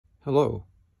Hello,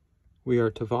 we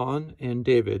are Tavon and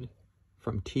David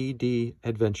from TD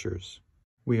Adventures.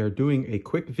 We are doing a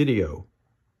quick video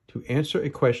to answer a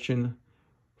question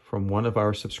from one of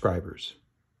our subscribers.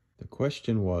 The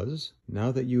question was,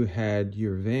 now that you had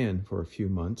your van for a few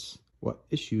months, what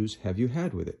issues have you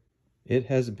had with it? It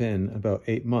has been about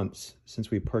 8 months since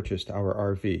we purchased our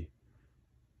RV.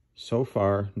 So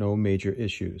far, no major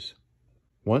issues.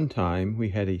 One time we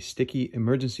had a sticky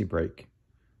emergency brake,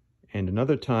 and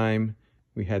another time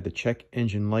we had the check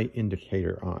engine light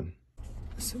indicator on.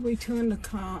 So we turned the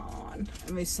car on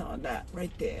and we saw that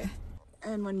right there.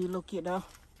 And when you look,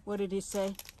 what did it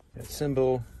say? That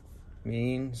symbol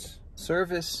means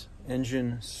service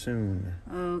engine soon.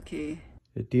 Okay.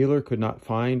 The dealer could not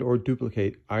find or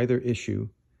duplicate either issue,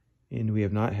 and we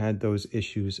have not had those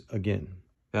issues again.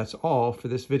 That's all for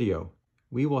this video.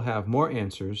 We will have more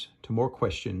answers to more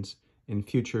questions in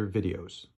future videos.